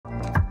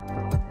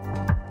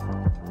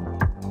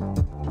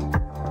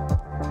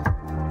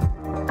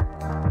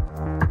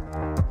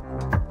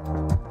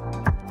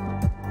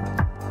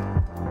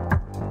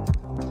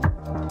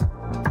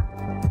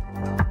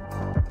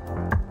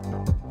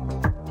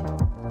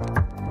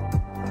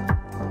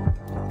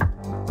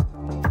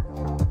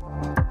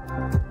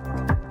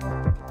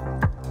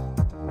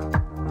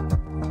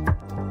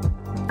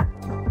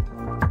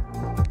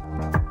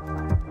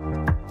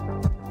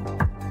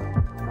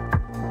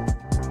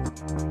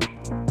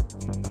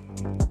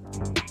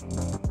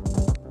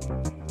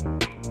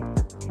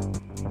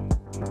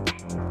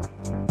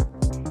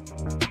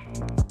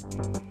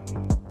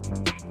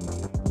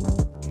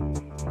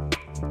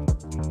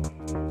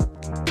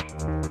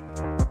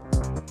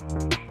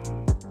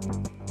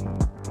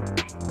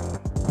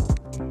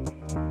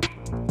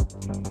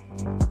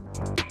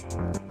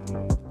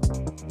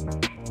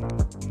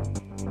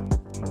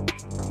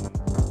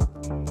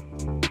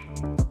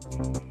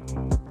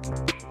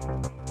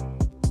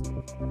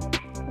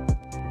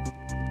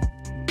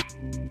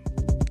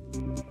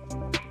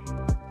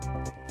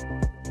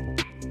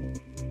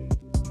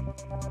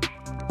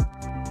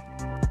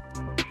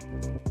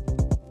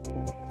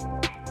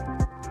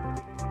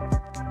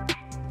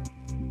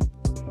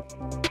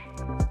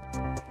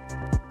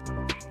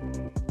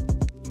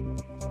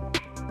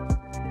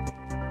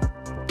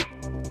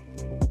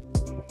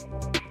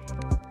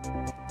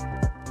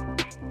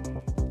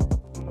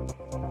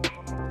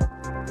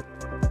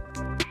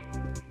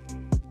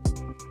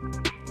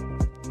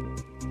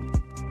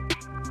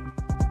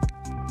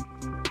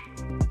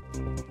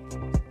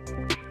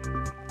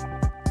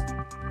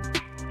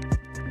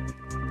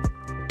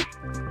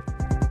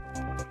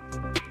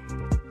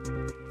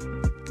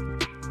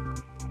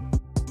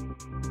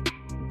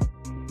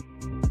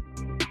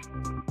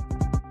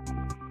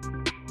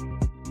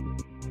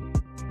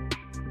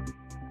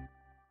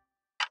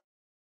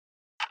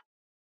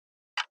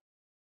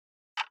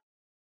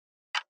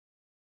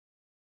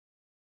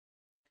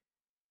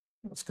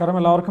നമസ്കാരം,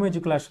 എല്ലാവർക്കും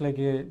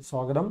എഡ്യൂക്ലാഷിലേക്ക്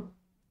സ്വാഗതം.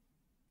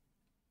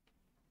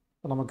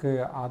 നമുക്ക്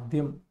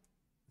ആദ്യം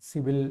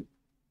സിവിൽ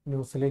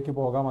ന്യൂസിലേക്ക്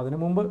പോകാം. അതിനു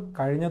മുമ്പ്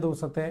കഴിഞ്ഞ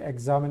ദിവസത്തെ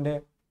എക്സാമിൻ്റെ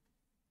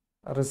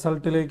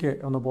റിസൾട്ടിലേക്ക്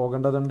ഒന്ന്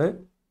പോകേണ്ടതുണ്ട്.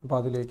 അപ്പോൾ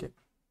അതിലേക്ക്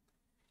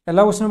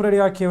എല്ലാ ക്വസ്റ്റനും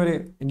റെഡിയാക്കിയവർ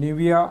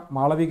Nivea,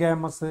 Malavika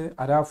MS,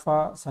 അരാഫ,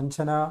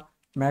 Sanjana,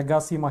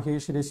 മേഘാസി,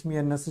 Mahesh, Rashmi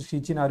NS,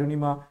 ഷീച്ചിൻ,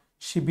 Arunima,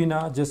 Shibina,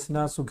 Jasna,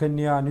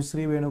 Sukanya,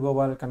 Anusree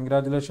Venugopal.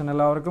 Congratulation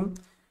എല്ലാവർക്കും.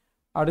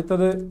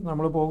 അടുത്തത്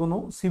നമ്മൾ പോകുന്നു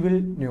സിവിൽ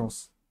ന്യൂസ്.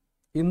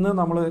 ഇന്ന്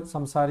നമ്മൾ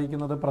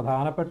സംസാരിക്കുന്നത്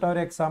പ്രധാനപ്പെട്ട ഒരു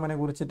എക്സാമിനെ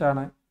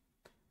കുറിച്ചിട്ടാണ്.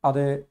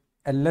 അത്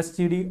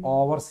LSTD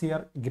ഓവർസിയർ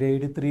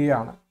ഗ്രേഡ് 3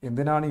 ആണ്.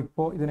 എന്തിനാണ്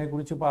ഇപ്പോൾ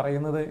ഇതിനെക്കുറിച്ച്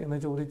പറയുന്നത് എന്ന്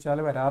ചോദിച്ചാൽ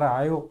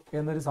വരാറായോ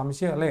എന്നൊരു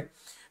സംശയം അല്ലേ.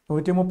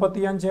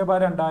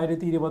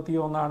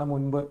 135/2021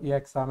 മുൻപ് ഈ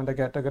എക്സാമിൻ്റെ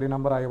കാറ്റഗറി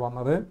നമ്പറായി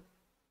വന്നത്.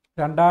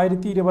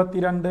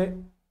 2022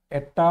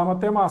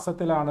 8ാമത്തെ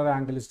മാസത്തിലാണ്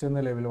റാങ്ക് ലിസ്റ്റ്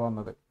നിലവിൽ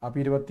വന്നത്. അപ്പോൾ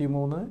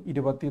 23,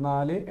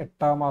 24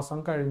 8ാം മാസം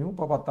കഴിഞ്ഞു.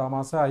 ഇപ്പോൾ 10ാം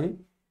മാസമായി.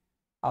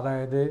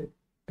 അതായത്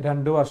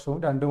 2 വർഷവും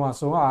 2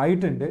 മാസവും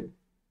ആയിട്ടുണ്ട്.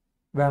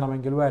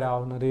 വേണമെങ്കിൽ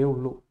വരാവുന്നതേ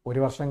ഉള്ളൂ. ഒരു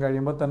വർഷം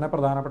കഴിയുമ്പോൾ തന്നെ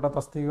പ്രധാനപ്പെട്ട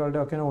തസ്തികകളുടെ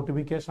ഒക്കെ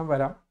നോട്ടിഫിക്കേഷൻ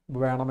വരാം.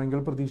 വേണമെങ്കിൽ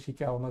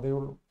പ്രതീക്ഷിക്കാവുന്നതേ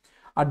ഉള്ളൂ.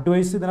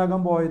 അഡ്വൈസ്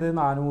ഇതിനകം പോയത്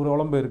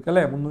 400ഓളം പേർക്ക്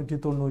അല്ലേ,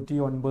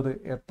 399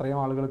 എത്രയും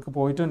ആളുകൾക്ക്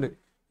പോയിട്ടുണ്ട്.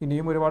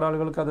 ഇനിയും ഒരുപാട്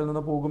ആളുകൾക്ക് അതിൽ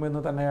നിന്ന്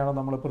പോകുമെന്ന് തന്നെയാണ്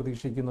നമ്മൾ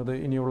പ്രതീക്ഷിക്കുന്നത്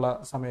ഇനിയുള്ള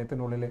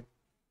സമയത്തിനുള്ളിൽ.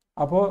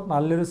 അപ്പോൾ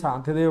നല്ലൊരു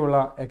സാധ്യതയുള്ള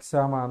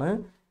എക്സാമാണ്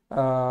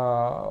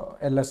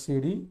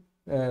LSTD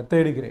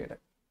 3rd ഗ്രേഡ്.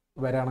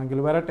 വരാണെങ്കിൽ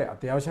വരട്ടെ.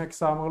 അത്യാവശ്യം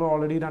എക്സാമുകൾ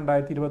ഓൾറെഡി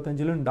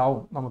 2025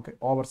 ഉണ്ടാവും. നമുക്ക്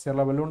ഓവർസിയർ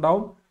ലെവലിൽ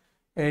ഉണ്ടാവും,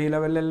 A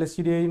ലെവലിൽ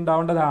LSTD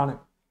ഉണ്ടാവേണ്ടതാണ്.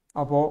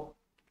 അപ്പോൾ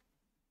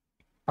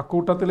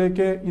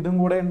അക്കൂട്ടത്തിലേക്ക് ഇതും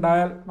കൂടെ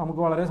ഉണ്ടായാൽ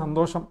നമുക്ക് വളരെ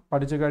സന്തോഷം,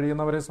 പഠിച്ചു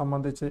കഴിയുന്നവരെ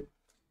സംബന്ധിച്ച്.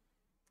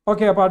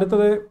 ഓക്കെ, അപ്പോൾ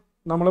അടുത്തത്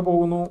നമ്മൾ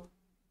പോകുന്നു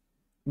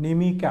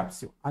നിമി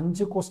ക്യാപ്സ്യൂൾ.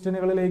 5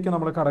 ക്വസ്റ്റ്യനുകളിലേക്ക്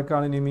നമ്മൾ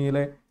കടക്കുകയാണ്.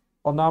 നിമിയിലെ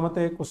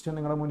ഒന്നാമത്തെ ക്വസ്റ്റ്യൻ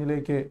നിങ്ങളുടെ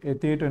മുന്നിലേക്ക്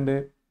എത്തിയിട്ടുണ്ട്.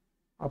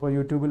 അപ്പോൾ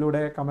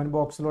യൂട്യൂബിലൂടെ കമൻറ്റ്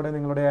ബോക്സിലൂടെ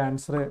നിങ്ങളുടെ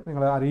ആൻസർ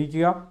നിങ്ങൾ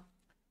അറിയിക്കുക.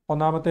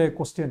 ഒന്നാമത്തെ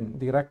question: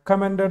 the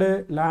recommended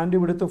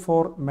land width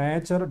four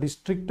major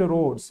district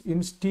roads in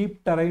steep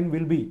terrain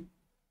will be.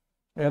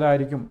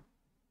 ഏതായിരിക്കും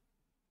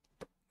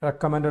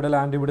റെക്കമെൻഡഡ്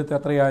ലാൻഡ് വിഡ്ത്ത്?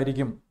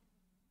 എത്രയായിരിക്കും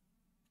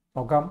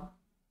നോക്കാം.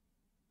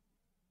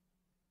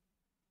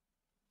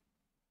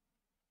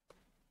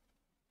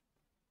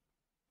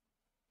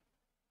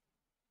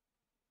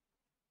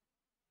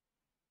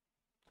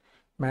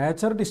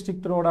 മേജർ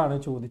ഡിസ്ട്രിക്ട് റോഡാണ്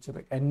ചോദിച്ചത്.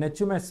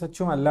 NHും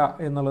SHും അല്ല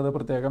എന്നുള്ളത്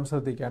പ്രത്യേകം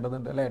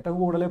ശ്രദ്ധിക്കേണ്ടതുണ്ട് അല്ലേ. ഏറ്റവും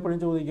കൂടുതൽ എപ്പോഴും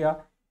ചോദിക്കുക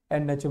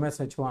NHും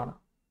SHും ആണ്.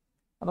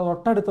 അത്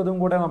തൊട്ടടുത്തതും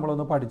കൂടെ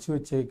നമ്മളൊന്ന് പഠിച്ചു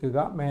വെച്ചേക്കുക.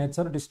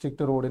 മേജർ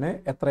ഡിസ്ട്രിക്ട് റോഡിന്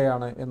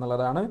എത്രയാണ്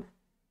എന്നുള്ളതാണ്.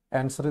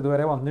 ആൻസർ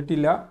ഇതുവരെ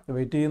വന്നിട്ടില്ല,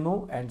 വെയിറ്റ് ചെയ്യുന്നു.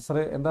 ആൻസർ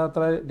എന്താ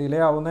അത്ര ഡിലേ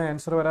ആവുന്ന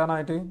ആൻസർ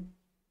വരാനായിട്ട്?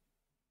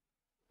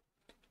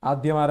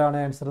 ആദ്യം ആരാണ്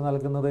ആൻസർ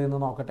നൽകുന്നത് എന്ന്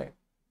നോക്കട്ടെ.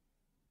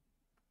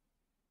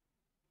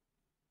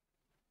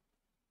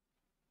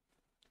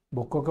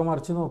 ബുക്കൊക്കെ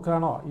മറിച്ച്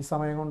നോക്കുകയാണോ ഈ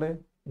സമയം കൊണ്ട്?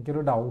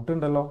 എനിക്കൊരു ഡൗട്ട്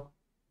ഉണ്ടല്ലോ.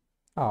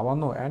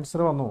 വന്നു,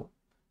 ആൻസർ വന്നു.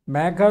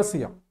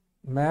 മേഘാസിയം.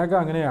 മേഘ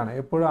അങ്ങനെയാണ്,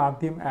 എപ്പോഴും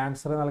ആദ്യം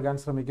ആൻസർ നൽകാൻ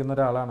ശ്രമിക്കുന്ന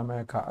ഒരാളാണ്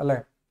മേഘ അല്ലേ.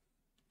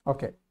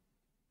 ഓക്കെ,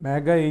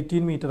 മേഘ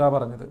 18 മീറ്ററാണ്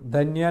പറഞ്ഞത്.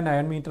 ധന്യ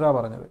 9 മീറ്ററാണ്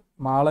പറഞ്ഞത്.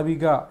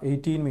 Malavika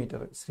 18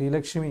 metre.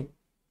 Sreelakshmi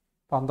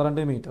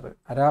 12 metre.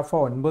 അരാഫ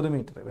 9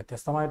 metre.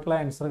 വ്യത്യസ്തമായിട്ടുള്ള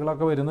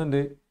ആൻസറുകളൊക്കെ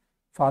വരുന്നുണ്ട്.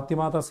 ഫാത്തിമ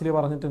തസ്ലി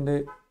പറഞ്ഞിട്ടുണ്ട്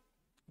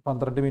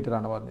 12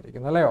 മീറ്ററാണ്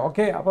പറഞ്ഞിരിക്കുന്നത് അല്ലേ.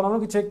 ഓക്കെ, അപ്പോൾ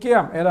നമുക്ക് ചെക്ക്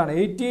ചെയ്യാം ഏതാണ്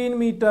 18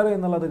 മീറ്റർ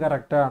എന്നുള്ളത്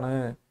കറക്റ്റാണ്.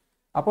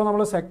 അപ്പോൾ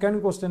നമ്മൾ സെക്കൻഡ്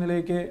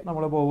ക്വസ്റ്റ്യനിലേക്ക്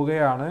നമ്മൾ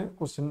പോവുകയാണ്.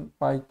 ക്വസ്റ്റ്യൻ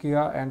വായിക്കുക,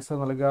 ആൻസർ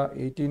നൽകുക.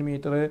 18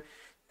 മീറ്റർ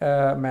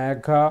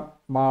മേഘ,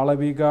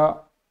 മാളവിക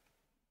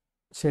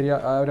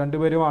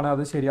രണ്ടുപേരുമാണ്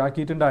അത്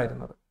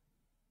ശരിയാക്കിയിട്ടുണ്ടായിരുന്നത്.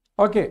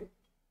 ഓക്കെ,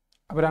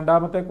 അപ്പോൾ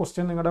രണ്ടാമത്തെ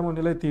ക്വസ്റ്റ്യൻ നിങ്ങളുടെ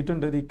മുന്നിൽ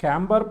എത്തിയിട്ടുണ്ട്. The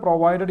camper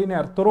provided in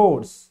earth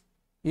roads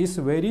is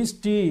very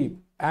steep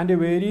and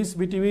varies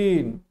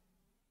between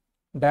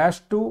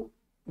dash to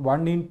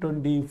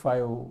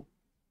 1/25.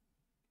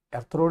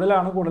 Earth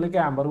റോഡിലാണ് കൂടുതൽ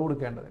ക്യാമ്പർ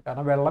കൊടുക്കേണ്ടത്.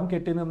 കാരണം വെള്ളം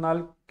കെട്ടി നിന്നാൽ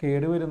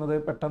കേട് വരുന്നത്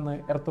പെട്ടെന്ന്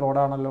എർത്ത്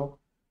റോഡാണല്ലോ.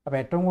 അപ്പോൾ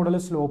ഏറ്റവും കൂടുതൽ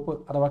സ്ലോപ്പ്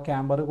അഥവാ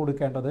ക്യാമ്പർ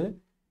കൊടുക്കേണ്ടത്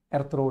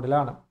എർത്ത്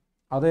റോഡിലാണ്.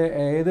 അത്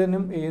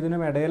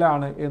ഏതിനും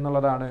ഇടയിലാണ്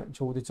എന്നുള്ളതാണ്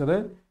ചോദിച്ചത്.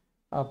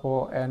 അപ്പോൾ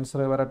ആൻസർ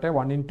വരട്ടെ.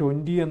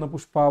 1/20 എന്ന്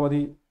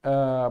പുഷ്പാവതി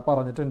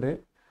പറഞ്ഞിട്ടുണ്ട്.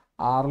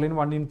 ആർലിൻ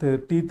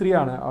 1/33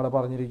 ആണ് അവിടെ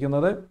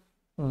പറഞ്ഞിരിക്കുന്നത്.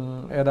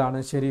 ഏതാണ്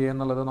ശരി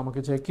എന്നുള്ളത്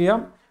നമുക്ക് ചെക്ക്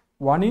ചെയ്യാം.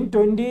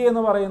 1/20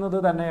 എന്ന് പറയുന്നത്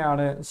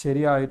തന്നെയാണ്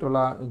ശരിയായിട്ടുള്ള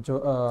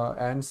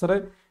ആൻസർ.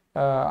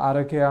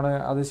 ആരൊക്കെയാണ്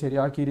അത്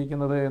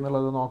ശരിയാക്കിയിരിക്കുന്നത്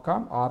എന്നുള്ളത് നോക്കാം.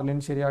 ആർലിൻ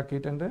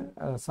ശരിയാക്കിയിട്ടുണ്ട്,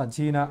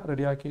 സജീന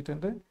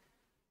റെഡിയാക്കിയിട്ടുണ്ട്.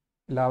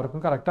 എല്ലാവർക്കും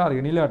കറക്റ്റ്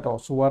അറിയണില്ല കേട്ടോ.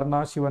 സുവർണ,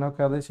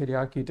 ശിവനൊക്കെ അത്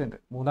ശരിയാക്കിയിട്ടുണ്ട്.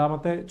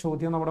 മൂന്നാമത്തെ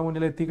ചോദ്യം നമ്മുടെ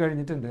മുന്നിൽ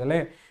എത്തിക്കഴിഞ്ഞിട്ടുണ്ട്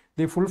അല്ലേ.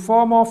 The full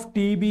form of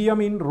TBM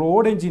in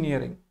road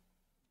engineering.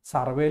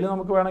 സർവേയിൽ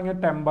നമുക്ക് വേണമെങ്കിൽ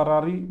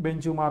ടെമ്പററി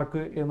ബെഞ്ച്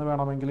മാർക്ക് എന്ന്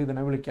വേണമെങ്കിൽ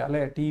ഇതിനെ വിളിക്കാം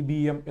അല്ലേ.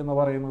 TBM എന്ന്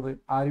പറയുന്നത്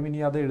ആരും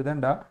ഇനി അത്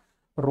എഴുതണ്ട.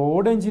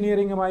 റോഡ്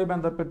എഞ്ചിനീയറിംഗുമായി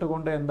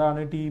ബന്ധപ്പെട്ടുകൊണ്ട് എന്താണ്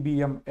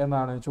TBM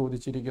എന്നാണ്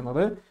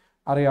ചോദിച്ചിരിക്കുന്നത്.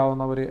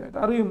 അറിയാവുന്നവർ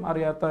അറിയും,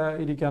 അറിയാത്ത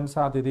ഇരിക്കാൻ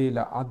സാധ്യതയില്ല.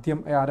 ആദ്യം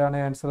ആരാണ്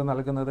ആൻസർ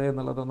നൽകുന്നത്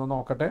എന്നുള്ളതൊന്ന്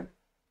നോക്കട്ടെ.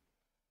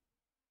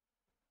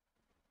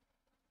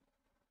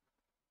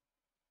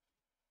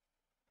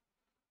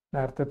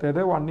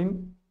 നേരത്തേത് 1/20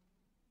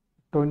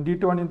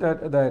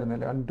 22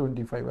 ഇതായിരുന്നില്ലേ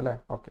 125 അല്ലേ?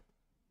 ഓക്കെ,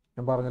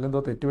 ഞാൻ പറഞ്ഞാൽ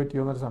എന്തോ തെറ്റ്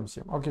പറ്റിയോ എന്നൊരു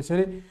സംശയം. ഓക്കെ,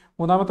 ശരി.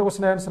 മൂന്നാമത്തെ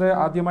ക്വസ്റ്റിൻ്റെ ആൻസർ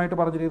ആദ്യമായിട്ട്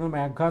പറഞ്ഞിരിക്കുന്നത്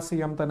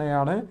മാഗാസിയം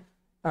തന്നെയാണ്.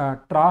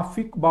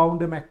 ട്രാഫിക്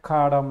ബൗണ്ട്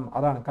മെക്കാഡം,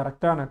 അതാണ്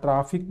കറക്റ്റാണ്.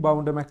 ട്രാഫിക്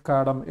ബൗണ്ട്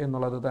മെക്കാഡം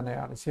എന്നുള്ളത്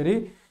തന്നെയാണ് ശരി.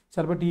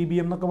 ചിലപ്പോൾ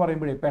TBM എന്നൊക്കെ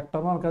പറയുമ്പോഴേ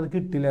പെട്ടെന്ന് നമുക്കത്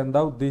കിട്ടില്ല,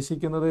 എന്താ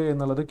ഉദ്ദേശിക്കുന്നത്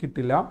എന്നുള്ളത്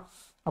കിട്ടില്ല.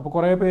 അപ്പോൾ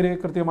കുറേ പേര്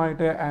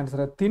കൃത്യമായിട്ട്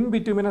ആൻസർ തിൻ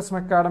ബിറ്റുമിനസ്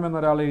മെക്കാഡം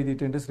എന്നൊരാൾ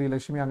എഴുതിയിട്ടുണ്ട്,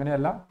 ശ്രീലക്ഷ്മി.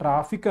 അങ്ങനെയല്ല,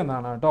 ട്രാഫിക്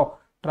എന്നാണ് കേട്ടോ.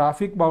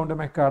 ട്രാഫിക് ബൗണ്ട്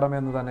മെക്കാഡം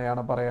എന്ന്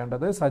തന്നെയാണ്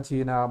പറയേണ്ടത്.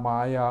 സജീന,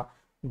 മായ,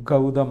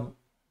 ഗൗതം,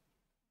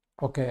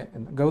 ഓക്കെ.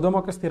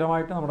 ഗൗതമൊക്കെ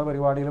സ്ഥിരമായിട്ട് നമ്മുടെ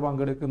പരിപാടിയിൽ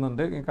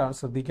പങ്കെടുക്കുന്നുണ്ട്,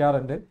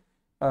 ശ്രദ്ധിക്കാറുണ്ട്.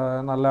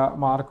 നല്ല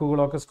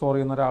മാർക്കുകളൊക്കെ സ്കോർ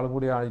ചെയ്യുന്ന ഒരാളും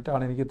കൂടി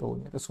ആയിട്ടാണ് എനിക്ക്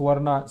തോന്നിയത്.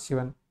 സുവർണ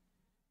Shivan,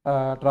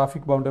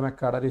 traffic bound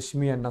മെക്കാഡ,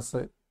 Rashmi NS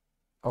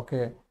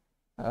ഒക്കെ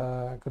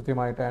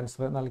കൃത്യമായിട്ട്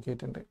ആൻസർ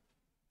നൽകിയിട്ടുണ്ട്.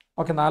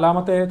 ഓക്കെ,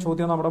 നാലാമത്തെ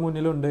ചോദ്യം നമ്മുടെ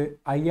മുന്നിലുണ്ട്.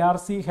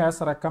 IRC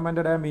has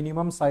recommended A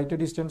minimum site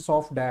distance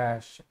of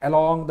dash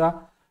along the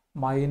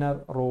minor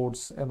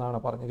roads എന്നാണ്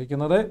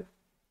പറഞ്ഞിരിക്കുന്നത്.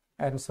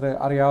 ആൻസർ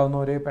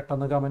അറിയാവുന്നവരെ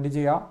പെട്ടെന്ന് കമൻറ്റ്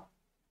ചെയ്യാം.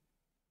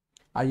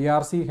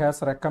 IRC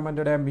has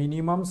recommended A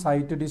minimum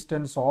site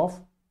distance of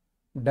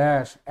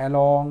dash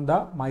along the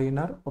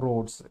minor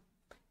roads.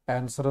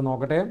 Answer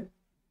നോക്കട്ടെ.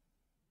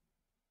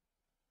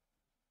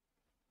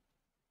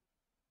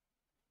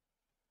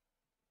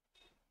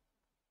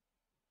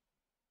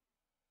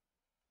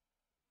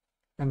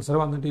 ആൻസർ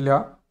വന്നിട്ടില്ല.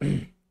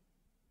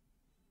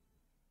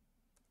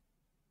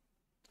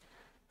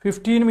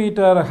 15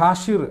 മീറ്റർ.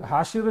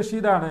 ഹാഷിർ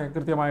റഷീദാണ്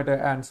കൃത്യമായിട്ട്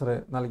answer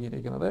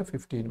നൽകിയിരിക്കുന്നത്.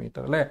 15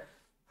 metre അല്ലേ?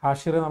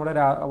 ഹാഷിർ നമ്മുടെ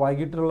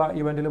വൈകിട്ടുള്ള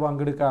ഇവൻറ്റിൽ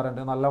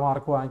പങ്കെടുക്കാറുണ്ട്, നല്ല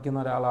മാർക്ക് വാങ്ങിക്കുന്ന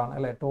ഒരാളാണ്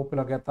അല്ലേ,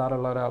 ടോപ്പിലൊക്കെ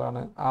എത്താറുള്ള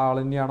ഒരാളാണ്. ആ ആൾ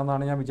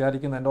തന്നെയാണെന്നാണ് ഞാൻ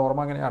വിചാരിക്കുന്നത്, എൻ്റെ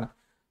ഓർമ്മ അങ്ങനെയാണ്.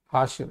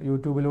 ഹാഷിർ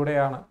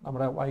യൂട്യൂബിലൂടെയാണ്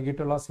നമ്മുടെ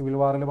വൈകിട്ടുള്ള സിവിൽ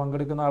വാറിൽ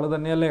പങ്കെടുക്കുന്ന ആൾ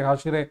തന്നെയല്ലേ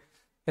ഹാഷിറെ?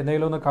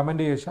 എന്തെങ്കിലും ഒന്ന്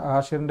കമൻറ്റ് ചെയ്യൂ.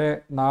 ഹാഷിറിൻ്റെ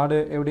നാട്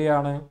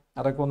എവിടെയാണ്?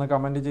 അതൊക്കെ ഒന്ന്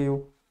കമൻറ്റ് ചെയ്യൂ.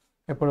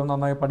 എപ്പോഴും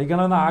നന്നായി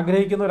പഠിക്കണമെന്ന്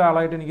ആഗ്രഹിക്കുന്ന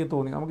ഒരാളായിട്ട് എനിക്ക്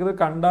തോന്നി. നമുക്കിത്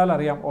കണ്ടാൽ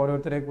അറിയാം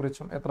ഓരോരുത്തരെ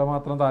കുറിച്ചും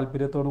എത്രമാത്രം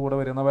താല്പര്യത്തോടു കൂടെ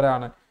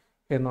വരുന്നവരാണ്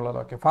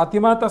എന്നുള്ളതൊക്കെ.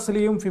 ഫാത്തിമ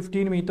തസ്ലിയും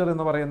 15 മീറ്റർ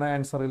എന്ന് പറയുന്ന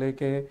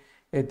ആൻസറിലേക്ക്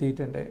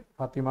എത്തിയിട്ടുണ്ട്.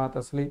 ഫാത്തിമ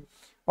തസ്ലി.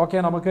 ഓക്കെ,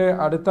 നമുക്ക്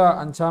അടുത്ത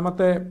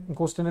 5ാമത്തെ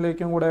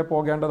ക്വസ്റ്റ്യനിലേക്കും കൂടെ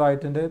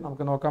പോകേണ്ടതായിട്ടുണ്ട്.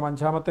 നമുക്ക് നോക്കാം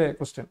 5ാമത്തെ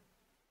ക്വസ്റ്റ്യൻ.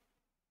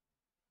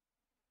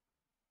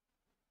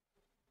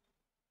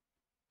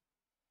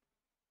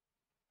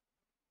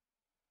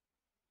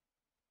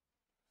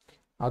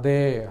 അതെ,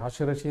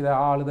 ഹാഷിർ റഷീദ് ആ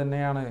ആൾ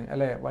തന്നെയാണ്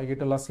അല്ലേ?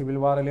 വൈകിട്ടുള്ള സിവിൽ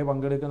വാറിൽ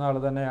പങ്കെടുക്കുന്ന ആൾ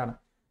തന്നെയാണ്.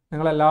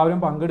 നിങ്ങളെല്ലാവരും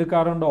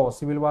പങ്കെടുക്കാറുണ്ടോ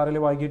സിവിൽ വാറിൽ?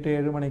 വൈകിട്ട്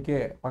 7 മണിക്ക്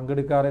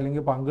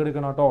പങ്കെടുക്കാറില്ലെങ്കിൽ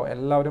പങ്കെടുക്കണം കേട്ടോ,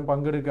 എല്ലാവരും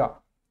പങ്കെടുക്കുക.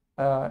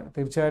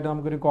 തീർച്ചയായിട്ടും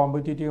നമുക്കൊരു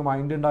കോമ്പറ്റേറ്റീവ്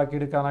മൈൻഡ്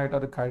ഉണ്ടാക്കിയെടുക്കാനായിട്ട്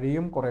അത്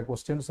കഴിയും. കുറേ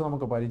ക്വസ്റ്റ്യൻസ്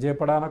നമുക്ക്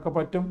പരിചയപ്പെടാനൊക്കെ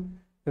പറ്റും,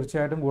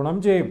 തീർച്ചയായിട്ടും ഗുണം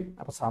ചെയ്യും.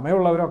 അപ്പോൾ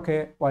സമയമുള്ളവരൊക്കെ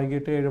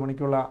വൈകിട്ട് 7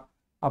 മണിക്കുള്ള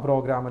ആ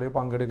പ്രോഗ്രാമിൽ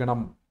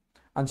പങ്കെടുക്കണം.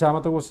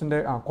 5ാമത്തെ ക്വസ്റ്റ്യൻ്റെ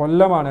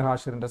കൊല്ലമാണ്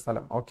ഹാഷിറിൻ്റെ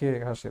സ്ഥലം. ഓക്കെ,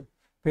 ഹാഷിർ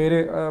പേര്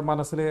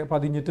മനസ്സിൽ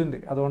പതിഞ്ഞിട്ടുണ്ട്,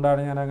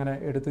 അതുകൊണ്ടാണ് ഞാൻ അങ്ങനെ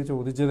എടുത്ത്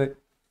ചോദിച്ചത്.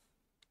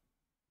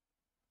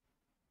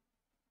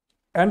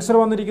 ആൻസർ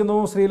വന്നിരിക്കുന്നു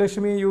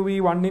ശ്രീലക്ഷ്മി UV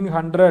 1 in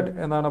 100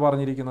 എന്നാണ്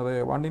പറഞ്ഞിരിക്കുന്നത്.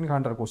 1 in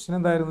 100 ക്വസ്റ്റ്യൻ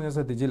എന്തായിരുന്നു ഞാൻ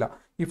ശ്രദ്ധിച്ചില്ല.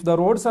 If the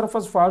road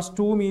surface false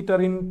 2 meter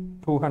in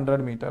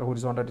 200 meter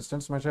horizontal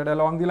distance measured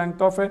along the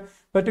length of A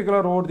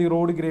particular road, the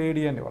road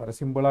gradient. വളരെ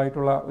സിമ്പിൾ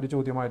ആയിട്ടുള്ള ഒരു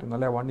ചോദ്യമായിരുന്നു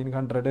അല്ലേ? 1 in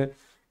 100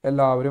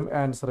 എല്ലാവരും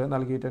ആൻസർ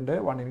നൽകിയിട്ടുണ്ട്.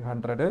 1 in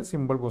 100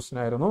 സിമ്പിൾ ക്വസ്റ്റ്യൻ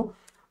ആയിരുന്നു.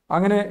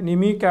 അങ്ങനെ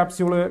നിമി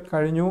ക്യാപ്സ്യൂള്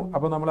കഴിഞ്ഞു.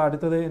 അപ്പോൾ നമ്മൾ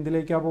അടുത്തത്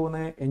എന്തിലേക്കാണ്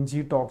പോകുന്നത്?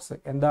 NG talks.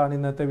 എന്താണ്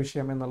ഇന്നത്തെ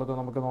വിഷയം എന്നുള്ളത്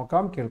നമുക്ക്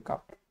നോക്കാം, കേൾക്കാം.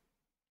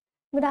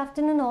 Good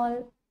afternoon all.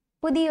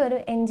 പുതിയൊരു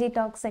NG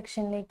ടോക്സ്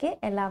സെക്ഷനിലേക്ക്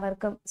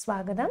എല്ലാവർക്കും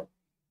സ്വാഗതം.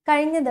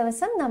 കഴിഞ്ഞ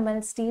ദിവസം നമ്മൾ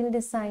സ്റ്റീൽ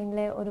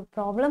ഡിസൈനിലെ ഒരു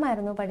പ്രോബ്ലം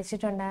ആയിരുന്നു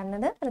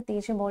പഠിച്ചിട്ടുണ്ടായിരുന്നത്.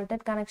 പ്രത്യേകിച്ച്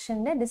ബോൾട്ടഡ്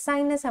കണക്ഷൻ്റെ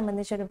ഡിസൈനിനെ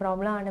സംബന്ധിച്ചൊരു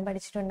പ്രോബ്ലം ആണ്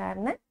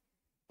പഠിച്ചിട്ടുണ്ടായിരുന്നത്.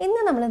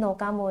 ഇന്ന് നമ്മൾ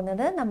നോക്കാൻ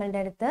പോകുന്നത്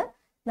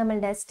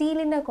നമ്മളുടെ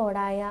സ്റ്റീലിൻ്റെ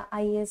കോഡായ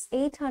IS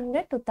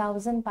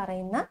 800-2000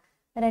 പറയുന്ന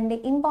 2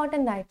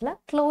 ഇമ്പോർട്ടൻ്റ് ആയിട്ടുള്ള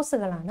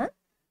ക്ലോസുകളാണ്.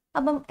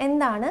 അപ്പം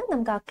എന്താണ്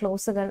നമുക്ക് ആ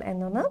ക്ലോസുകൾ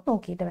എന്നൊന്ന്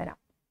നോക്കിയിട്ട് വരാം.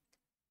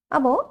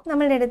 അപ്പോൾ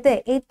നമ്മളുടെ അടുത്ത്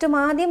ഏറ്റവും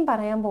ആദ്യം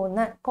പറയാൻ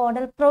പോകുന്ന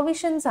കോഡൽ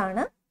പ്രൊവിഷൻസ്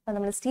ആണ്. അപ്പോൾ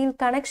നമ്മൾ സ്റ്റീൽ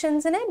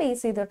കണക്ഷൻസിനെ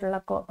ബേസ് ചെയ്തിട്ടുള്ള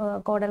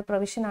കോഡൽ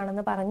പ്രൊവിഷൻ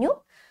ആണെന്ന് പറഞ്ഞു.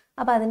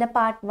 അപ്പോൾ അതിൻ്റെ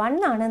പാർട്ട് 1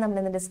 ആണ്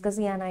നമ്മളിന്ന് ഡിസ്കസ്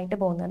ചെയ്യാനായിട്ട്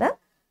പോകുന്നത്.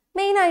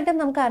 മെയിനായിട്ടും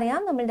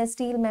നമുക്കറിയാം നമ്മളുടെ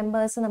സ്റ്റീൽ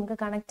മെമ്പേഴ്സ് നമുക്ക്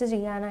കണക്ട്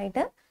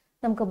ചെയ്യാനായിട്ട്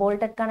നമുക്ക്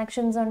ബോൾട്ടഡ്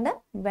കണക്ഷൻസ് ഉണ്ട്,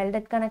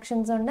 വെൽഡഡ്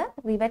കണക്ഷൻസ് ഉണ്ട്,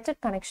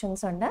 റിവെറ്റഡ്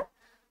കണക്ഷൻസ് ഉണ്ട്.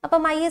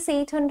 അപ്പം IS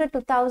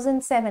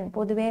 800-2007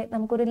 പൊതുവെ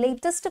നമുക്കൊരു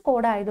ലേറ്റസ്റ്റ്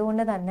കോഡ്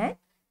ആയതുകൊണ്ട് തന്നെ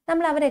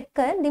നമ്മൾ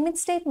അവരൊക്കെ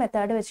ലിമിറ്റ് സ്റ്റേറ്റ്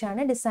മെത്തേഡ്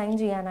വെച്ചാണ് ഡിസൈൻ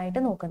ചെയ്യാനായിട്ട്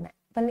നോക്കുന്നത്.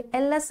 അപ്പം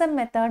LSM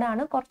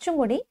മെത്തേഡാണ് കുറച്ചും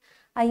കൂടി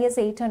IS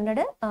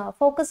 800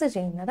 ഫോക്കസ്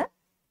ചെയ്യുന്നത്.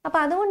 അപ്പം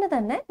അതുകൊണ്ട്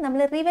തന്നെ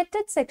നമ്മൾ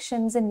റിവെറ്റഡ്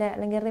സെക്ഷൻസിൻ്റെ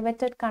അല്ലെങ്കിൽ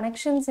റിവെറ്റഡ്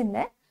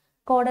കണക്ഷൻസിൻ്റെ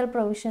കോഡൽ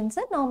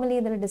പ്രൊവിഷൻസ് നോർമലി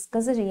ഇതിൽ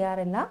ഡിസ്കസ്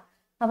ചെയ്യാറില്ല.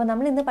 അപ്പോൾ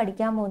നമ്മൾ ഇന്ന്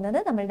പഠിക്കാൻ പോകുന്നത്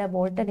നമ്മളുടെ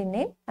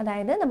ബോൾട്ടഡിൻ്റെയും,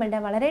 അതായത് നമ്മളുടെ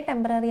വളരെ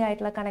ടെമ്പററി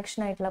ആയിട്ടുള്ള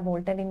കണക്ഷൻ ആയിട്ടുള്ള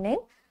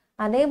ബോൾട്ടഡിൻ്റെയും,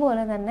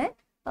 അതേപോലെ തന്നെ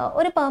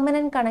ഒരു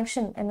പെർമനന്റ്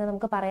കണക്ഷൻ എന്ന്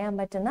നമുക്ക് പറയാൻ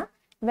പറ്റുന്ന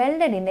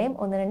വെൽഡഡിൻ്റെയും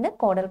 1-2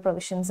 കോഡൽ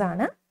പ്രൊവിഷൻസ്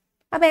ആണ്.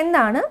 അപ്പോൾ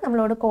എന്താണ്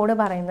നമ്മളോട് കോഡ്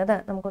പറയുന്നത്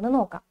നമുക്കൊന്ന്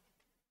നോക്കാം.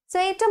 സോ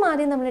ഏറ്റവും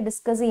ആദ്യം നമ്മൾ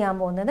ഡിസ്കസ് ചെയ്യാൻ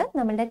പോകുന്നത്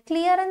നമ്മളുടെ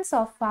ക്ലിയറൻസ്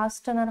ഓഫ്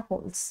ഫാസ്റ്റനർ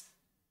ഹോൾസ്.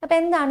 അപ്പോൾ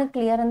എന്താണ്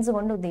ക്ലിയറൻസ്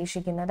കൊണ്ട്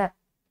ഉദ്ദേശിക്കുന്നത്?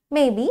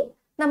 മേ ബി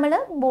നമ്മൾ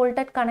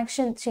ബോൾട്ടഡ്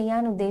കണക്ഷൻ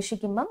ചെയ്യാൻ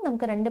ഉദ്ദേശിക്കുമ്പം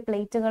നമുക്ക് രണ്ട്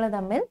പ്ലേറ്റുകൾ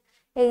തമ്മിൽ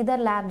എയ്തർ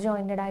ലാബ്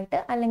ജോയിന്റഡ് ആയിട്ട്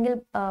അല്ലെങ്കിൽ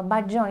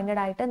ബഡ്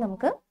ജോയിന്റഡ് ആയിട്ട്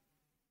നമുക്ക്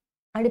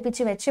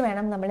അടുപ്പിച്ച് വെച്ച്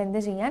വേണം നമ്മൾ എന്ത്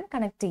ചെയ്യാൻ,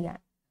 കണക്ട് ചെയ്യാൻ.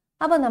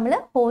 അപ്പോൾ നമ്മൾ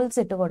ഹോൾസ്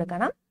ഇട്ട്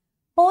കൊടുക്കണം.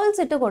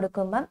 ഹോൾസ് ഇട്ട്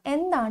കൊടുക്കുമ്പം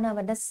എന്താണ്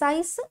അവരുടെ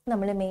സൈസ്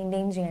നമ്മൾ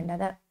മെയിൻറ്റെയിൻ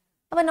ചെയ്യേണ്ടത്.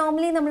 അപ്പോൾ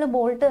നോർമലി നമ്മൾ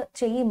ബോൾട്ട്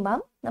ചെയ്യുമ്പം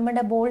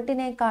നമ്മുടെ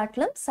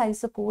ബോൾട്ടിനെക്കാട്ടിലും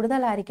സൈസ്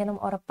കൂടുതലായിരിക്കണം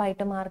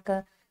ഉറപ്പായിട്ട് മാർക്ക്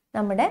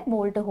നമ്മുടെ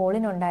ബോൾട്ട്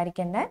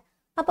ഹോളിനുണ്ടായിരിക്കേണ്ടത്.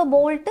 അപ്പോൾ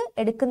ബോൾട്ട്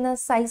എടുക്കുന്ന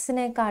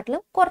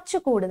സൈസിനെക്കാട്ടിലും കുറച്ച്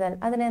കൂടുതൽ,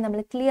 അതിനെ നമ്മൾ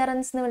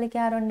ക്ലിയറൻസ് എന്ന്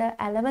വിളിക്കാറുണ്ട്,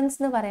 അലവൻസ്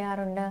എന്ന്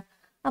പറയാറുണ്ട്.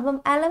 അപ്പം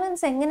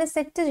അലവൻസ് എങ്ങനെ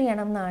സെറ്റ്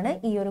ചെയ്യണം എന്നാണ്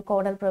ഈ ഒരു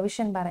കോഡൽ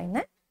പ്രൊവിഷൻ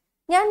പറയുന്നത്.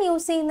 ഞാൻ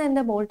യൂസ് ചെയ്യുന്ന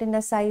എൻ്റെ ബോൾട്ടിൻ്റെ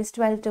സൈസ്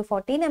 12 to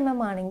 14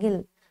 mm ആണെങ്കിൽ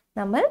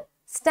നമ്മൾ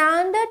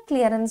സ്റ്റാൻഡേർഡ്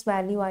ക്ലിയറൻസ്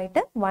വാല്യൂ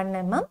ആയിട്ട് 1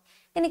 mm.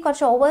 ഇനി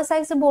കുറച്ച് ഓവർ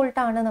സൈസ്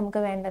ബോൾട്ടാണ് നമുക്ക്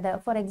വേണ്ടത്.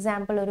 ഫോർ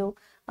എക്സാമ്പിൾ ഒരു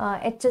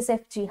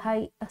HSFG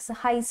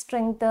high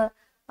strength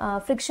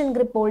friction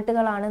grip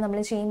ബോൾട്ടുകളാണ് നമ്മൾ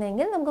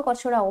ചെയ്യുന്നതെങ്കിൽ നമുക്ക്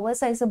കുറച്ചുകൂടെ ഓവർ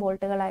സൈസ്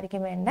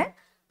ബോൾട്ടുകളായിരിക്കും വേണ്ടത്.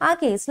 ആ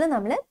കേസിൽ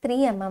നമ്മൾ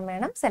 3 mm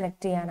വേണം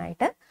സെലക്ട്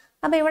ചെയ്യാനായിട്ട്.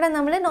 അപ്പോൾ ഇവിടെ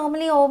നമ്മൾ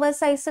നോർമലി ഓവർ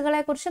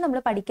സൈസുകളെ കുറിച്ച് നമ്മൾ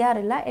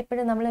പഠിക്കാറില്ല.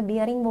 എപ്പോഴും നമ്മൾ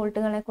ബിയറിംഗ്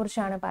ബോൾട്ടുകളെ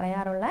കുറിച്ചാണ്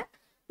പറയാറുള്ളത്.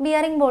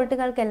 ബിയറിംഗ്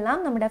ബോൾട്ടുകൾക്കെല്ലാം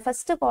നമ്മുടെ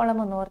ഫസ്റ്റ് കോളം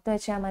ഒന്ന് ഓർത്ത്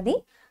വെച്ചാൽ മതി.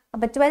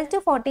 അപ്പോൾ 12 to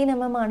 14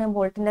 mm ആണ്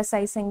ബോൾട്ടിന്റെ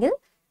സൈസ് എങ്കിൽ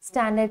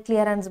സ്റ്റാൻഡേർഡ്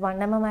ക്ലിയറൻസ് 1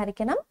 mm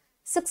ആയിരിക്കണം.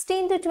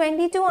 16 to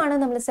 22 ആണ്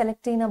നമ്മൾ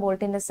സെലക്ട് ചെയ്യുന്ന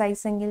ബോൾട്ടിന്റെ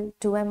സൈസ് എങ്കിൽ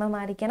 2 mm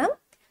ആയിരിക്കണം.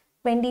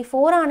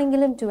 24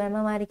 ആണെങ്കിലും 2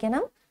 mm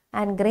ആയിരിക്കണം.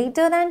 ആൻഡ്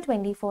ഗ്രേറ്റർ ദാൻ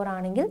 24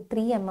 ആണെങ്കിൽ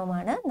 3 mm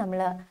ആണ്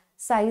നമ്മൾ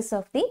size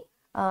of the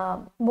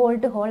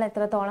bolt whole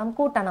എത്രത്തോളം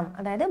കൂട്ടണം.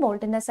 അതായത്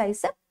ബോൾട്ടിന്റെ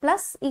സൈസ്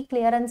പ്ലസ് ഈ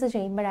ക്ലിയറൻസ്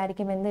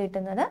ചെയ്യുമ്പോഴായിരിക്കും എന്ത്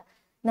കിട്ടുന്നത്,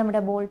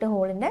 നമ്മുടെ ബോൾട്ട്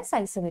ഹോളിന്റെ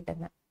സൈസ്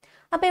കിട്ടുന്നത്.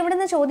 അപ്പോൾ ഇവിടെ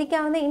നിന്ന്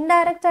ചോദിക്കാവുന്ന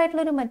ഇൻഡയറക്റ്റ്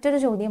ആയിട്ടുള്ള ഒരു മറ്റൊരു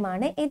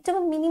ചോദ്യമാണ്,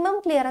 ഏറ്റവും മിനിമം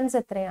ക്ലിയറൻസ്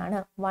എത്രയാണ്?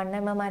 1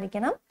 mm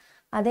ആയിരിക്കണം.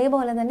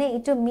 അതേപോലെ തന്നെ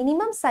ഏറ്റവും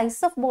മിനിമം സൈസ്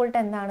ഓഫ് ബോൾട്ട്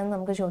എന്താണെന്ന്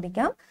നമുക്ക്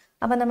ചോദിക്കാം.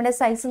 അപ്പം നമ്മുടെ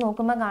സൈസ്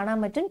നോക്കുമ്പോൾ കാണാൻ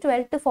പറ്റും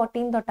 12 to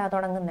 14 തൊട്ടാണ്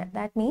തുടങ്ങുന്നത്.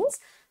 ദാറ്റ് മീൻസ്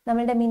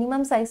നമ്മളുടെ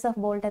minimum size of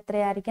bolt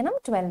എത്രയായിരിക്കണം?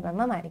 12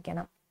 mm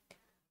ആയിരിക്കണം.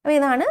 അപ്പോൾ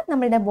ഇതാണ്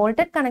നമ്മളുടെ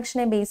ബോൾട്ടഡ്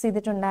കണക്ഷനെ ബേസ്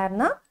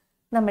ചെയ്തിട്ടുണ്ടായിരുന്ന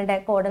നമ്മളുടെ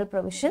കോഡൽ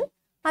പ്രൊവിഷൻ.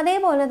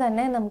 അതേപോലെ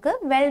തന്നെ നമുക്ക്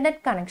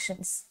വെൽഡഡ്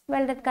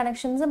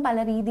കണക്ഷൻസും പല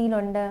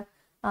രീതിയിലുണ്ട്.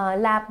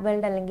 ലാപ്പ്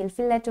വെൽഡ് അല്ലെങ്കിൽ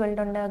ഫില്ലറ്റ്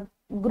വെൽഡ് ഉണ്ട്,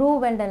 ഗ്രൂവ്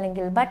വെൽഡ്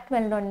അല്ലെങ്കിൽ ബട്ട്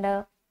വെൽഡ് ഉണ്ട്,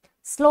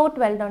 സ്ലോട്ട്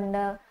വെൽഡ്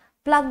ഉണ്ട്,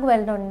 പ്ലഗ്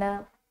വെൽഡ് ഉണ്ട്.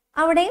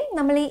 അവിടെയും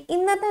നമ്മൾ ഈ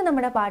ഇന്നത്തെ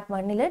നമ്മുടെ പാർട്ട്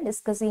 1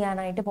 ഡിസ്കസ്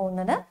ചെയ്യാനായിട്ട്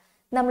പോകുന്നത്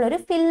നമ്മളൊരു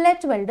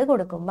ഫില്ലറ്റ് വെൽഡ്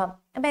കൊടുക്കുമ്പം.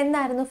 അപ്പം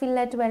എന്തായിരുന്നു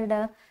ഫില്ലറ്റ് വെൽഡ്?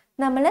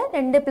 നമ്മൾ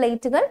രണ്ട്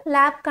പ്ലേറ്റുകൾ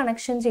ലാപ്പ്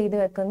കണക്ഷൻ ചെയ്ത്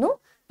വെക്കുന്നു.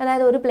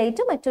 അതായത് ഒരു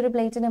പ്ലേറ്റ് മറ്റൊരു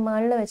പ്ലേറ്റിന്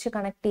മുകളിൽ വെച്ച്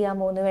കണക്ട് ചെയ്യാൻ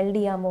പോകുന്നു, വെൽഡ്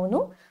ചെയ്യാൻ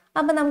പോകുന്നു.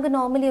 അപ്പം നമുക്ക്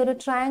നോർമലി ഒരു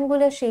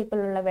ട്രയാങ്കുലർ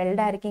ഷേപ്പിലുള്ള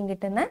വെൽഡ് ആയിരിക്കും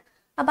കിട്ടുന്നത്.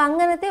 അപ്പം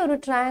അങ്ങനത്തെ ഒരു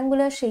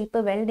ട്രയാങ്കുലർ ഷേപ്പ്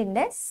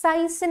വെൽഡിന്റെ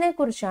സൈസിനെ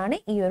കുറിച്ചാണ്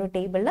ഈ ഒരു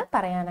ടേബിളിൽ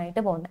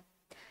പറയാനായിട്ട് പോകുന്നത്.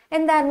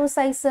 എന്തായിരുന്നു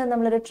സൈസ്?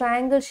 നമ്മളൊരു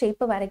ട്രയാങ്കിൾ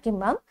ഷേപ്പ്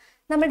വരയ്ക്കുമ്പം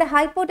നമ്മുടെ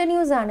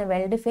ഹൈപ്പോട്ടന്യൂസ് ആണ്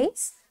വെൽഡ്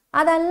ഫേസ്.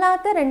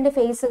 അതല്ലാത്ത രണ്ട്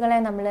ഫേസുകളെ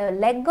നമ്മൾ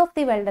ലെഗ് ഓഫ്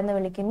ദി വെൽഡ് എന്ന്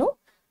വിളിക്കുന്നു.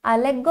 ആ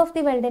ലെഗ് ഓഫ്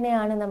ദി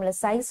വെൽഡിനെയാണ് നമ്മൾ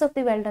സൈസ് ഓഫ്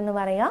ദി വെൽഡ് എന്ന്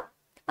പറയാം.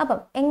 അപ്പം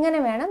എങ്ങനെ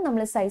വേണം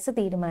നമ്മൾ സൈസ്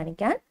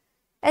തീരുമാനിക്കാൻ?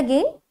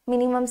 Again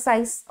minimum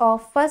size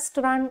of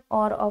first run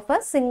or of A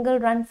single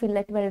run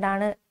fillet weld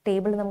ആണ്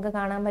ടേബിൾ നമുക്ക്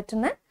കാണാൻ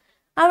പറ്റുന്നത്.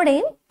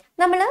 അവിടെയും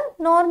നമ്മൾ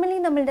നോർമലി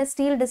നമ്മളുടെ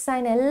സ്റ്റീൽ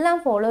ഡിസൈൻ എല്ലാം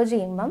ഫോളോ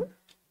ചെയ്യുമ്പം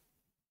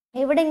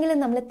എവിടെയെങ്കിലും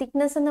നമ്മൾ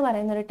തിക്നെസ് എന്ന്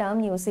പറയുന്ന ഒരു ടേം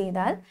യൂസ്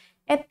ചെയ്താൽ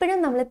എപ്പോഴും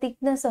നമ്മൾ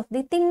thickness of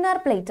the thinner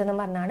plate എന്ന്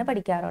പറഞ്ഞാണ്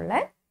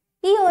പഠിക്കാറുള്ളത്.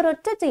 ഈ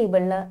ഒരൊറ്റ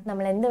ടേബിളിൽ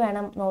നമ്മൾ എന്ത്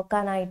വേണം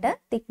നോക്കാനായിട്ട്?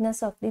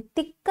 Thickness of the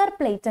thicker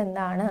plate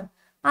എന്താണ്,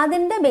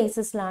 അതിന്റെ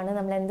ബേസിസിലാണ്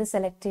നമ്മൾ എന്ത്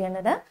സെലക്ട്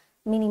ചെയ്യേണ്ടത്?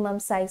 Minimum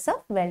size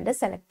of weld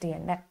select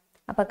ചെയ്യേണ്ടത്.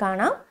 അപ്പൊ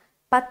കാണാം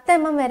 10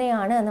 mm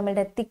വരെയാണ്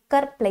നമ്മളുടെ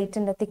തിക്കർ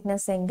പ്ലേറ്റിന്റെ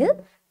തിക്നെസ് എങ്കിൽ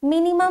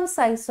minimum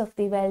size of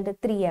the weld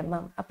 3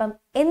 mm. അപ്പം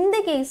എന്ത്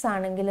കേസ്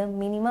ആണെങ്കിലും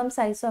മിനിമം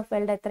സൈസ് ഓഫ്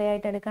വെൽഡ്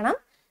എത്രയായിട്ട് എടുക്കണം?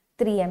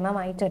 3 mm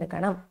ആയിട്ട്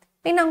എടുക്കണം.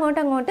 പിന്നെ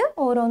അങ്ങോട്ട്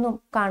ഓരോന്നും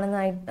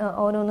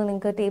ഓരോന്നും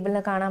നിങ്ങൾക്ക് ടേബിളിൽ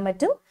കാണാൻ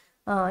പറ്റും.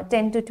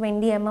 10 to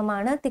 20 mm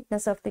ആണ്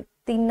thickness of the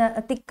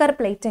thicker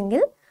plate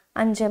എങ്കിൽ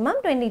 5 mm,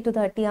 20 to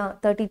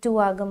 32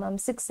 ആകുമ്പം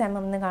 6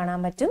 mm എന്ന് കാണാൻ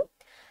പറ്റും.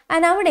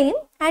 ആൻഡ് അവിടെയും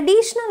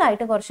അഡീഷണൽ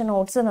ആയിട്ട് കുറച്ച്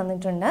നോട്ട്സ്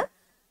തന്നിട്ടുണ്ട്.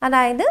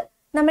 അതായത്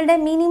നമ്മളുടെ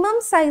minimum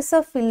size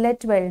of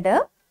fillet weld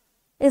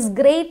is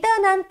greater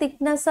than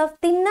thickness of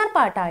thinner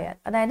part ആയാൽ,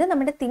 അതായത്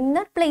നമ്മുടെ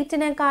തിന്നർ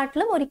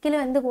പ്ലേറ്റിനെക്കാട്ടിലും ഒരിക്കലും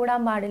എന്ത്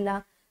കൂടാൻ പാടില്ല?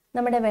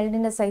 നമ്മുടെ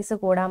വെൽഡിന്റെ സൈസ്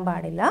കൂടാൻ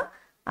പാടില്ല.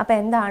 അപ്പൊ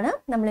എന്താണ്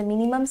നമ്മൾ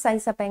മിനിമം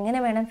സൈസ്? അപ്പൊ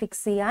എങ്ങനെ വേണം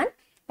ഫിക്സ് ചെയ്യാൻ?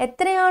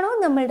 എത്രയാണോ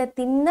നമ്മളുടെ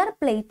തിന്നർ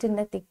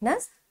പ്ലേറ്റിന്റെ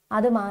തിക്നെസ്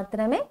അത്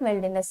മാത്രമേ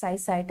വെൽഡിന്റെ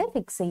സൈസ് ആയിട്ട്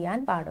ഫിക്സ് ചെയ്യാൻ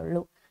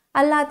പാടുള്ളൂ.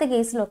 അല്ലാത്ത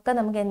കേസിലൊക്കെ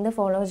നമുക്ക് എന്ത്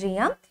ഫോളോ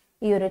ചെയ്യാം?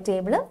 ഈ ഒരു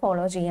ടേബിൾ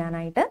ഫോളോ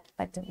ചെയ്യാനായിട്ട്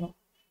പറ്റുന്നു.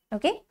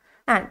 ഓക്കെ.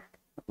 ആൻഡ്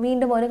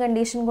വീണ്ടും ഒരു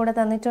കണ്ടീഷൻ കൂടെ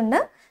തന്നിട്ടുണ്ട്.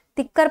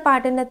 തിക്കർ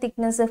പാർട്ടിന്റെ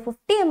തിക്നെസ്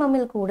 50 mm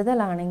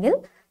കൂടുതലാണെങ്കിൽ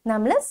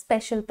നമ്മൾ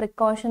സ്പെഷ്യൽ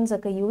പ്രിക്കോഷൻസ്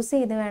ഒക്കെ യൂസ്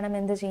ചെയ്ത് വേണം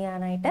എന്ത്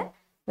ചെയ്യാനായിട്ട്?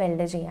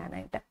 വെൽഡ്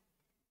ചെയ്യാനായിട്ട്.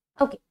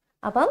 ഓക്കെ.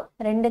 അപ്പം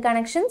രണ്ട്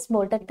connections,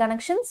 bolted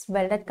connections,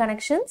 welded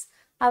connections,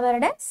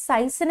 അവരുടെ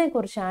സൈസിനെ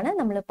കുറിച്ചാണ്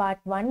നമ്മൾ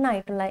പാർട്ട് 1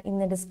 ആയിട്ടുള്ള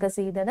ഇന്ന് ഡിസ്കസ്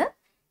ചെയ്തത്.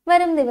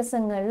 വരും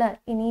ദിവസങ്ങളിൽ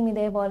ഇനിയും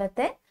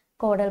ഇതേപോലത്തെ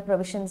കോഡൽ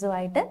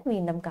പ്രൊവിഷൻസുമായിട്ട്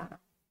വീണ്ടും കാണാം.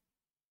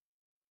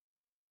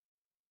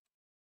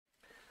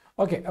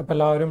 ഓക്കെ. അപ്പോൾ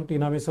എല്ലാവരും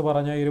ടീന മിസ്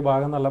പറഞ്ഞ ഈ ഒരു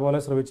ഭാഗം നല്ലപോലെ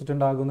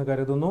ശ്രമിച്ചിട്ടുണ്ടാകുമെന്ന്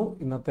കരുതുന്നു.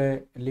 ഇന്നത്തെ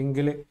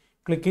ലിങ്കിൽ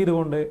ക്ലിക്ക്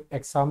ചെയ്തുകൊണ്ട്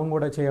എക്സാമും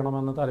കൂടെ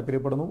ചെയ്യണമെന്ന്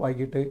താല്പര്യപ്പെടുന്നു.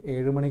 വൈകിട്ട്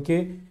 7 മണിക്ക്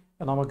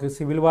നമുക്ക്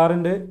സിവിൽ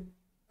വാറിൻ്റെ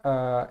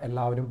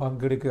എല്ലാവരും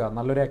പങ്കെടുക്കുക.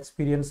 നല്ലൊരു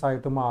എക്സ്പീരിയൻസ്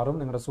ആയിട്ട് മാറും.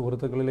 നിങ്ങളുടെ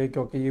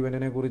സുഹൃത്തുക്കളിലേക്കൊക്കെ ഈ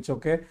ഇവൻറ്റിനെ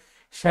കുറിച്ചൊക്കെ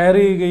ഷെയർ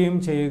ചെയ്യുകയും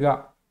ചെയ്യുക.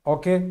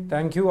 Okay,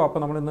 thank you. അപ്പോൾ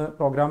നമ്മളിന്ന്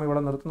പ്രോഗ്രാം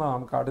ഇവിടെ നിർത്തുന്നതാണ്.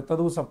 നമുക്ക്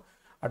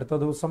അടുത്ത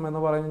ദിവസം എന്ന്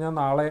പറഞ്ഞു കഴിഞ്ഞാൽ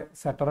നാളെ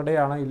സാറ്റർഡേ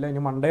ആണ്, ഇല്ല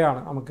ഇനി മൺഡേ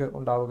ആണ് നമുക്ക്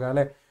ഉണ്ടാവുക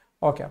അല്ലേ.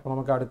 ഓക്കെ, അപ്പോൾ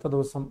നമുക്ക് അടുത്ത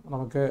ദിവസം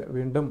നമുക്ക്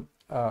വീണ്ടും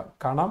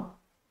കാണാം.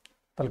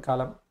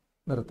 തൽക്കാലം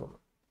നിർത്തുന്നു.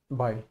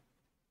 By,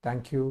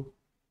 thank you.